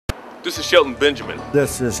This is Shelton Benjamin.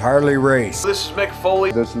 This is Harley Race. This is Mick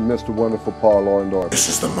Foley. This is Mr. Wonderful Paul Orndorff. This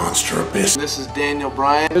is the Monster Abyss. This is Daniel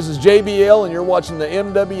Bryan. This is JBL, and you're watching the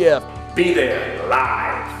MWF. Be there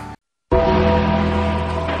live.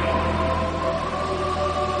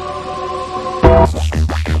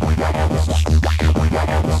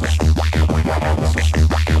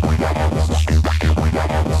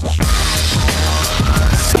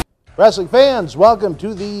 Wrestling fans, welcome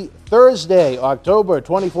to the Thursday, October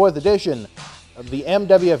 24th edition of the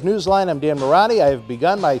MWF Newsline. I'm Dan Morati. I have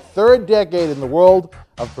begun my third decade in the world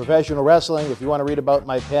of professional wrestling. If you want to read about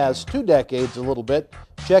my past 2 decades a little bit,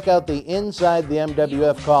 check out the Inside the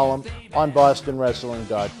MWF column on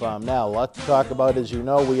bostonwrestling.com. Now, a lot to talk about. As you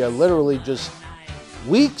know, we are literally just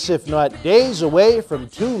weeks, if not days, away from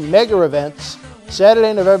 2 mega events.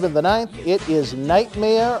 Saturday, November the 9th, it is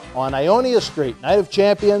Nightmare on Ionia Street, Night of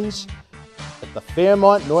Champions at the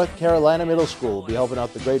Fairmont, North Carolina Middle School. We'll be helping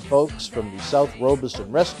out the great folks from the South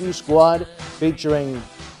Robeson Rescue Squad, featuring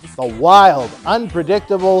the wild,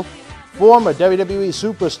 unpredictable former WWE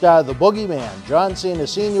superstar, the Boogeyman. John Cena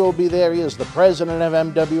Sr. will be there. He is the president of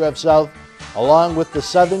MWF South, along with the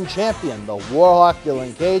Southern Champion, the Warhawk,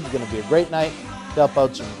 Dylan Cage. Going to be a great night. Help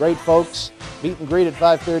out some great folks. Meet and greet at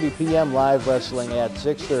 5:30 p.m., live wrestling at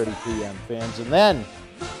 6:30 p.m., fans. And then,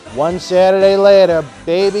 one Saturday later,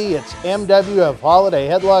 baby, it's MWF Holiday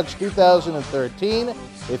Headlocks 2013.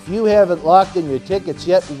 If you haven't locked in your tickets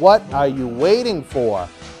yet, what are you waiting for?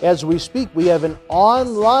 As we speak, we have an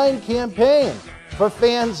online campaign for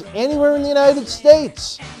fans anywhere in the United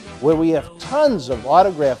States, where we have tons of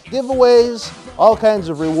autograph giveaways, all kinds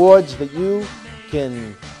of rewards that you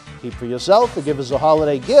can keep for yourself or give as a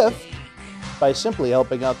holiday gift by simply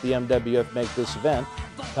helping out the MWF make this event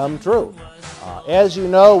come true. As you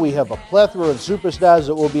know, we have a plethora of superstars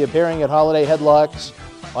that will be appearing at Holiday Headlocks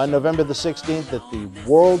on November the 16th at the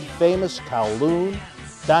world-famous Kowloon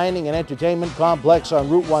Dining and Entertainment Complex on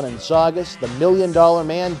Route 1 in Saugus. The $1 Million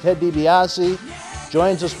Man, Ted DiBiase,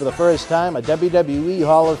 joins us for the first time, a WWE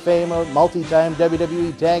Hall of Famer, multi-time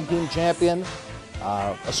WWE Tag Team Champion,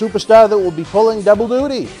 a superstar that will be pulling double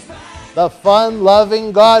duty. The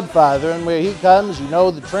fun-loving Godfather, and where he comes, you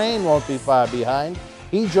know the train won't be far behind.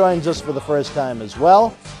 He joins us for the first time as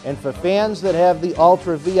well. And for fans that have the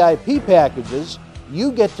Ultra VIP packages,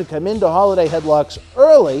 you get to come into Holiday Headlocks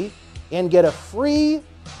early and get a free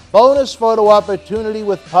bonus photo opportunity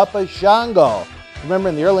with Papa Shango. Remember,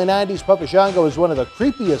 in the early 90s, Papa Shango was one of the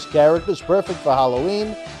creepiest characters, perfect for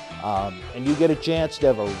Halloween. And you get a chance to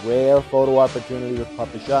have a rare photo opportunity with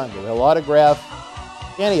Papa Shango. He'll autograph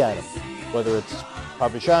any item, whether it's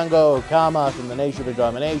Papa Shango, Kama from the Nation of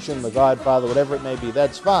Domination, the Godfather, whatever it may be,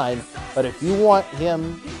 that's fine. But if you want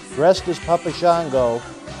him dressed as Papa Shango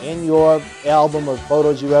in your album of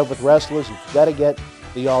photos you have with wrestlers, you've got to get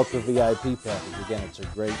the Ultra VIP package. Again, it's a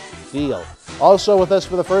great deal. Also with us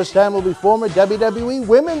for the first time will be former WWE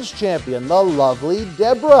Women's Champion, the lovely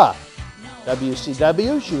Deborah.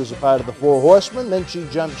 WCW, she was a part of the Four Horsemen, then she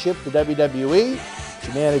jumped ship to WWE.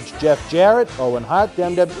 She managed Jeff Jarrett, Owen Hart, to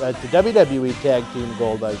WWE Tag Team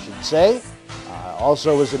Gold, I should say.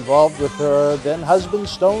 Also was involved with her then-husband,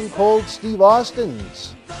 Stone Cold Steve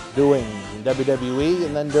Austin's doings in WWE,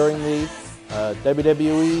 and then during the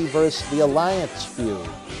WWE versus the Alliance feud,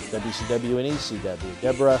 WCW and ECW.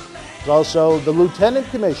 Deborah was also the Lieutenant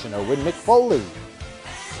Commissioner when Mick Foley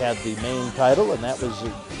had the main title, and that was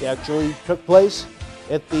actually took place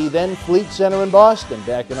at the then Fleet Center in Boston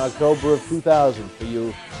back in October of 2000 for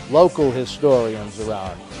you local historians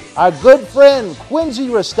around. Our good friend, Quincy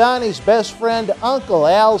Rastani's best friend, Uncle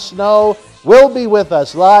Al Snow, will be with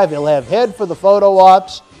us live. He'll have head for the photo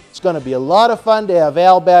ops. It's going to be a lot of fun to have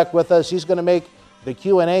Al back with us. He's going to make the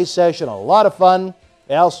Q&A session a lot of fun.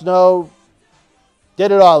 Al Snow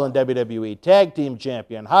did it all in WWE. Tag Team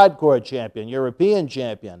Champion, Hardcore Champion, European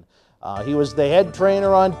Champion. He was the head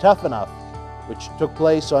trainer on Tough Enough, which took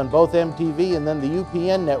place on both MTV and then the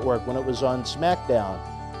UPN network when it was on SmackDown.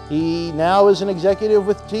 He now is an executive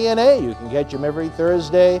with TNA. You can catch him every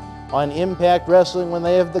Thursday on Impact Wrestling when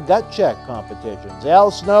they have the Gut Check competitions.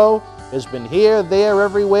 Al Snow has been here, there,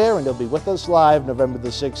 everywhere, and he'll be with us live November the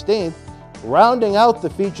 16th. Rounding out the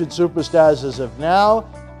featured superstars as of now,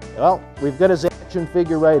 well, we've got his action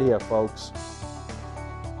figure right here, folks.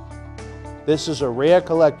 This is a rare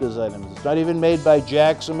collector's item. It's not even made by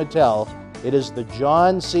Jackson Mattel. It is the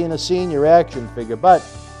John Cena Sr. action figure. But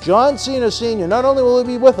John Cena Sr., not only will he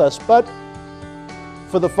be with us, but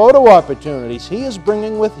for the photo opportunities, he is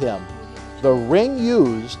bringing with him the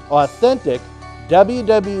ring-used, authentic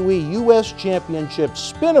WWE U.S. Championship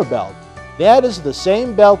spinner belt. That is the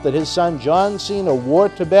same belt that his son John Cena wore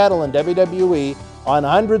to battle in WWE on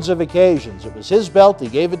hundreds of occasions. It was his belt. He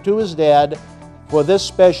gave it to his dad for this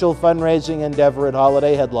special fundraising endeavor at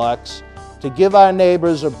Holiday Headlocks to give our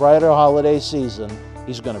neighbors a brighter holiday season.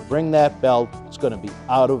 He's going to bring that belt. It's going to be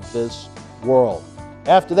out of this world.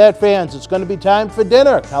 After that, fans, it's going to be time for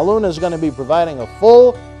dinner. Kowloon is going to be providing a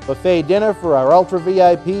full buffet dinner for our Ultra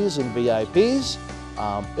VIPs and VIPs.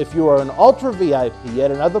 If you are an Ultra VIP, yet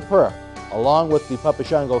another perk, along with the Papa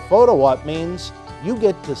Shango photo op, means you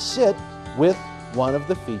get to sit with one of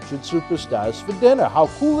the featured superstars for dinner. How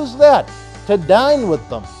cool is that? To dine with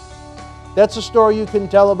them. That's a story you can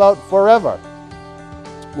tell about forever.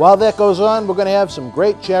 While that goes on, we're going to have some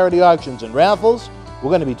great charity auctions and raffles. We're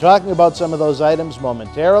going to be talking about some of those items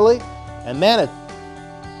momentarily. And then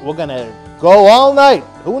we're going to go all night.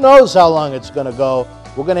 Who knows how long it's going to go.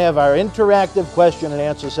 We're going to have our interactive question and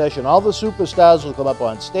answer session. All the superstars will come up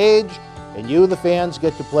on stage, and you, the fans,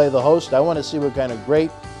 get to play the host. I want to see what kind of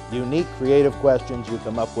great, unique, creative questions you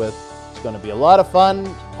come up with. It's going to be a lot of fun.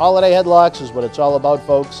 Holiday Headlocks is what it's all about,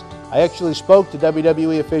 folks. I actually spoke to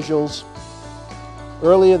WWE officials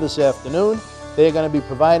earlier this afternoon. They're going to be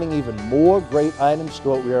providing even more great items to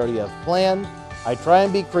what we already have planned. I try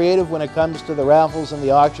and be creative when it comes to the raffles and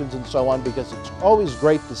the auctions and so on, because it's always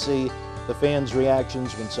great to see the fans'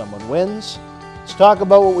 reactions when someone wins. Let's talk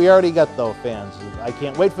about what we already got, though, fans. I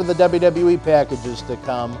can't wait for the WWE packages to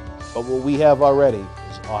come, but what we have already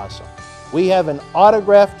is awesome. We have an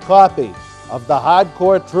autographed copy of The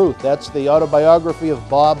Hardcore Truth. That's the autobiography of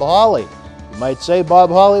Bob Holly. You might say Bob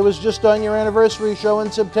Holly was just on your anniversary show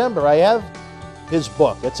in September. I have his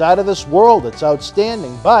book. It's out of this world. It's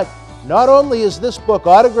outstanding. But not only is this book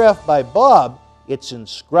autographed by Bob, it's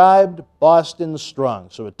inscribed Boston Strong.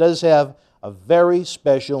 So it does have a very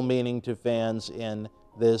special meaning to fans in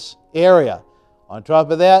this area. On top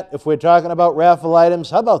of that, if we're talking about raffle items,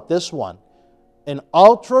 how about this one? An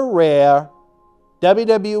ultra rare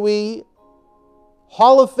WWE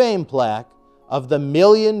Hall of Fame plaque of the $1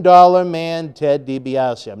 Million Man, Ted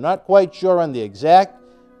DiBiase. I'm not quite sure on the exact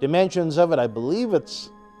dimensions of it. I believe it's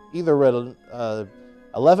either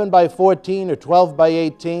 11 by 14 or 12 by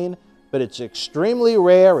 18, but it's extremely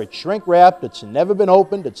rare. It's shrink wrapped. It's never been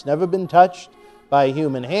opened. It's never been touched by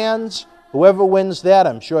human hands. Whoever wins that,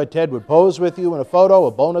 I'm sure Ted would pose with you in a photo,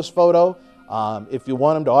 a bonus photo. If you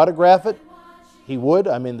want him to autograph it, he would.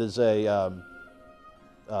 I mean, there's a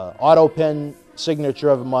auto pen signature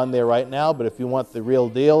of him on there right now, but if you want the real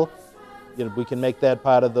deal, you know, we can make that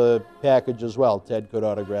part of the package as well. Ted could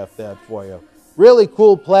autograph that for you. Really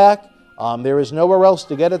cool plaque. There is nowhere else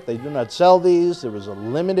to get it. They do not sell these. There was a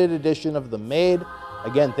limited edition of them made.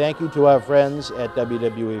 Again, thank you to our friends at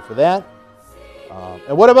WWE for that.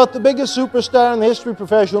 And what about the biggest superstar in the history of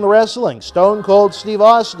professional wrestling, Stone Cold Steve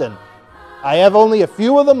Austin? I have only a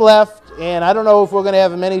few of them left, and I don't know if we're going to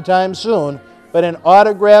have them anytime soon, but an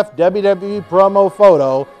autographed WWE promo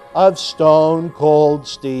photo of Stone Cold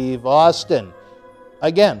Steve Austin.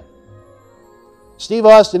 Again, Steve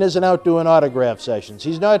Austin isn't out doing autograph sessions.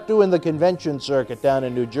 He's not doing the convention circuit down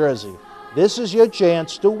in New Jersey. This is your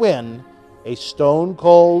chance to win a Stone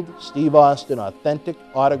Cold Steve Austin authentic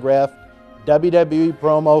autographed WWE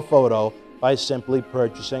promo photo by simply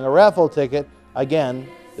purchasing a raffle ticket. Again,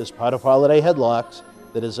 this part of Holiday Headlocks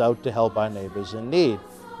that is out to help our neighbors in need.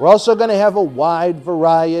 We're also going to have a wide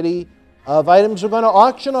variety of items we're going to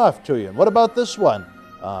auction off to you. And what about this one?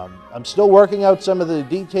 I'm still working out some of the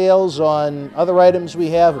details on other items we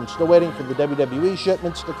have. I'm still waiting for the WWE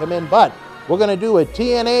shipments to come in, but we're going to do a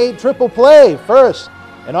TNA triple play first.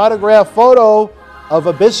 An autographed photo of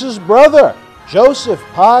Abyss's brother, Joseph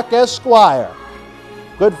Park Esquire.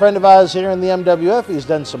 Good friend of ours here in the MWF. He's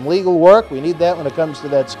done some legal work. We need that when it comes to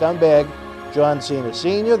that scumbag, John Cena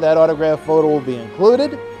Sr. That autographed photo will be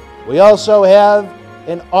included. We also have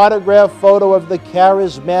an autographed photo of the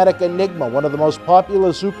charismatic Enigma, one of the most popular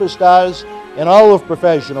superstars in all of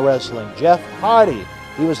professional wrestling, Jeff Hardy.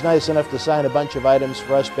 He was nice enough to sign a bunch of items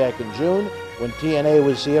for us back in June when TNA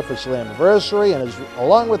was here for Slammiversary. And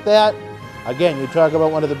along with that, again, you talk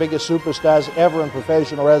about one of the biggest superstars ever in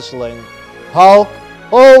professional wrestling, Hulk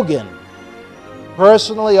Hogan.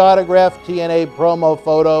 Personally autographed TNA promo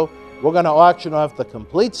photo. We're going to auction off the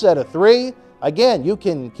complete set of 3. Again, you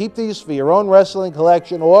can keep these for your own wrestling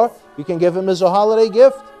collection, or you can give them as a holiday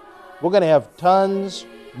gift. We're going to have tons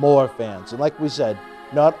more fans. And like we said,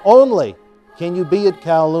 not only can you be at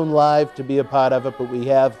Kowloon Live to be a part of it, but we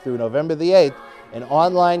have through November the 8th an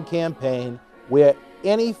online campaign where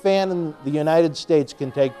any fan in the United States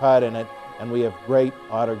can take part in it, and we have great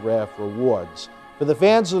autograph rewards. For the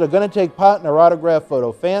fans that are going to take part in our Autograph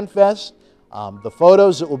Photo Fan Fest, the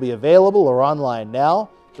photos that will be available are online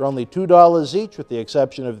now. They're only $2 each, with the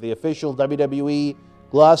exception of the official WWE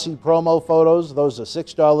glossy promo photos. Those are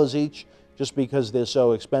 $6 each, just because they're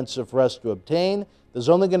so expensive for us to obtain. There's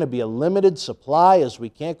only going to be a limited supply, as we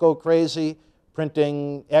can't go crazy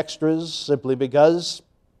printing extras simply because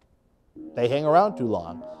they hang around too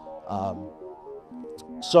long.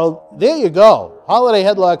 So there you go. Holiday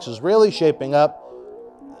Headlocks is really shaping up.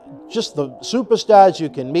 Just the superstars you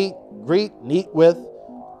can meet, greet, and eat with.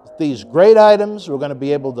 These great items we're going to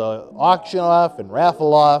be able to auction off and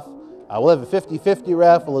raffle off. We'll have a 50-50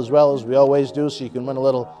 raffle as well, as we always do, so you can win a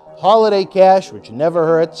little holiday cash, which never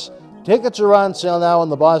hurts. Tickets are on sale now on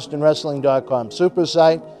the BostonWrestling.com super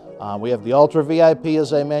site. We have the Ultra VIP,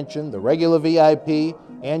 as I mentioned, the regular VIP,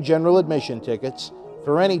 and general admission tickets.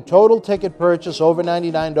 For any total ticket purchase over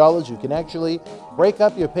 $99, you can actually break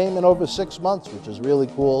up your payment over 6 months, which is really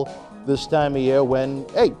cool this time of year when,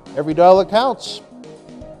 hey, every dollar counts.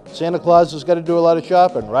 Santa Claus has got to do a lot of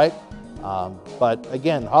shopping, right? But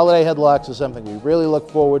again, Holiday Headlocks is something we really look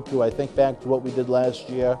forward to. I think back to what we did last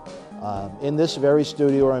year. In this very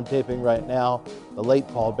studio where I'm taping right now, the late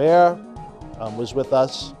Paul Bear was with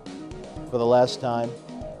us for the last time,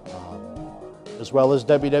 as well as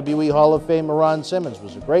WWE Hall of Famer Ron Simmons. It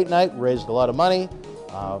was a great night, raised a lot of money.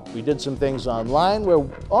 We did some things online. We're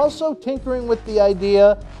also tinkering with the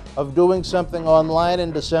idea of doing something online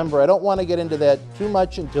in December. I don't want to get into that too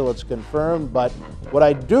much until it's confirmed, but what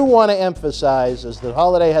I do want to emphasize is that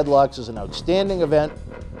Holiday Headlocks is an outstanding event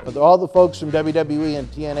for all the folks from WWE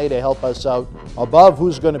and TNA to help us out. Above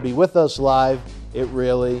who's going to be with us live, it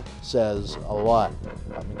really says a lot.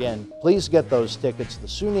 Again, please get those tickets. The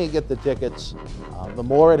sooner you get the tickets, the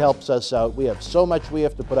more it helps us out. We have so much we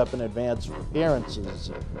have to put up in advance for appearances,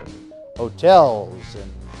 and hotels,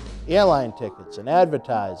 and airline tickets, and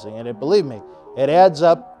advertising, and believe me, it adds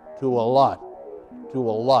up to a lot,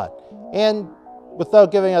 And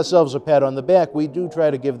without giving ourselves a pat on the back, we do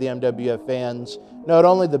try to give the MWF fans not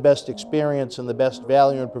only the best experience and the best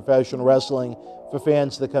value in professional wrestling for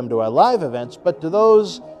fans that come to our live events, but to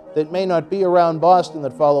those that may not be around Boston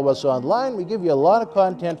that follow us online, we give you a lot of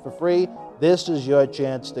content for free. This is your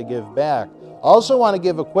chance to give back. Also want to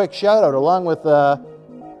give a quick shout out, along with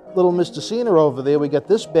little Mr. Cena over there. We got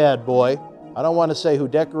this bad boy. I don't want to say who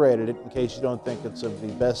decorated it in case you don't think it's of the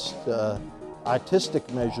best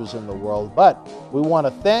artistic measures in the world, but we want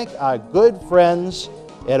to thank our good friends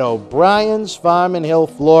at O'Brien's Farm and Hill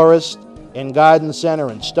Florist and Garden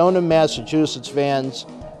Center in Stoneham, Massachusetts, fans.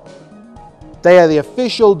 They are the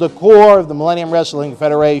official decor of the Millennium Wrestling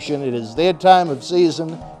Federation. It is their time of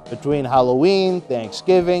season between Halloween,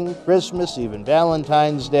 Thanksgiving, Christmas, even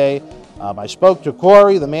Valentine's Day. I spoke to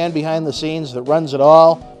Corey, the man behind the scenes that runs it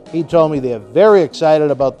all. He told me they're very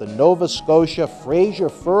excited about the Nova Scotia Fraser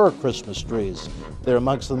Fir Christmas trees. They're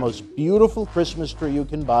amongst the most beautiful Christmas tree you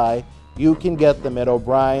can buy. You can get them at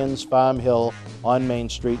O'Brien's Farm Hill on Main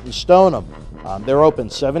Street in Stoneham. They're open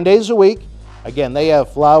 7 days a week. Again, they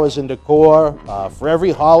have flowers and decor for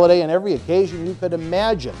every holiday and every occasion you could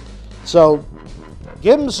imagine. So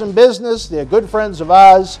give them some business. They're good friends of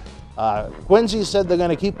ours. Quincy said they're going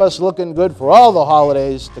to keep us looking good for all the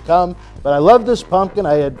holidays to come. But I love this pumpkin.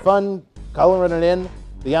 I had fun coloring it in.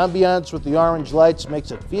 The ambiance with the orange lights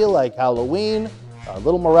makes it feel like Halloween.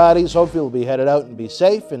 Little Maraudis hopefully will be headed out and be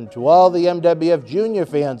safe. And to all the MWF Junior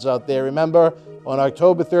fans out there, remember, on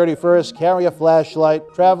October 31st, carry a flashlight,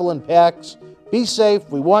 travel in packs, be safe.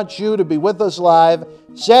 We want you to be with us live.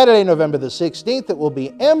 Saturday, November the 16th, it will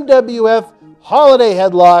be MWF Holiday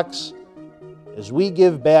Headlocks as we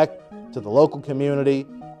give back to the local community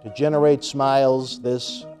to generate smiles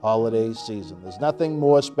this holiday season. There's nothing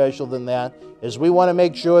more special than that, as we want to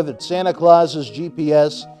make sure that Santa Claus's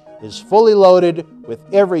GPS is fully loaded with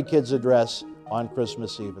every kid's address on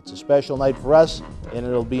Christmas Eve. It's a special night for us, and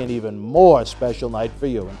it'll be an even more special night for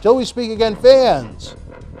you. Until we speak again, fans,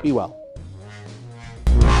 be well.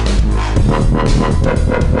 We'll be right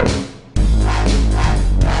back.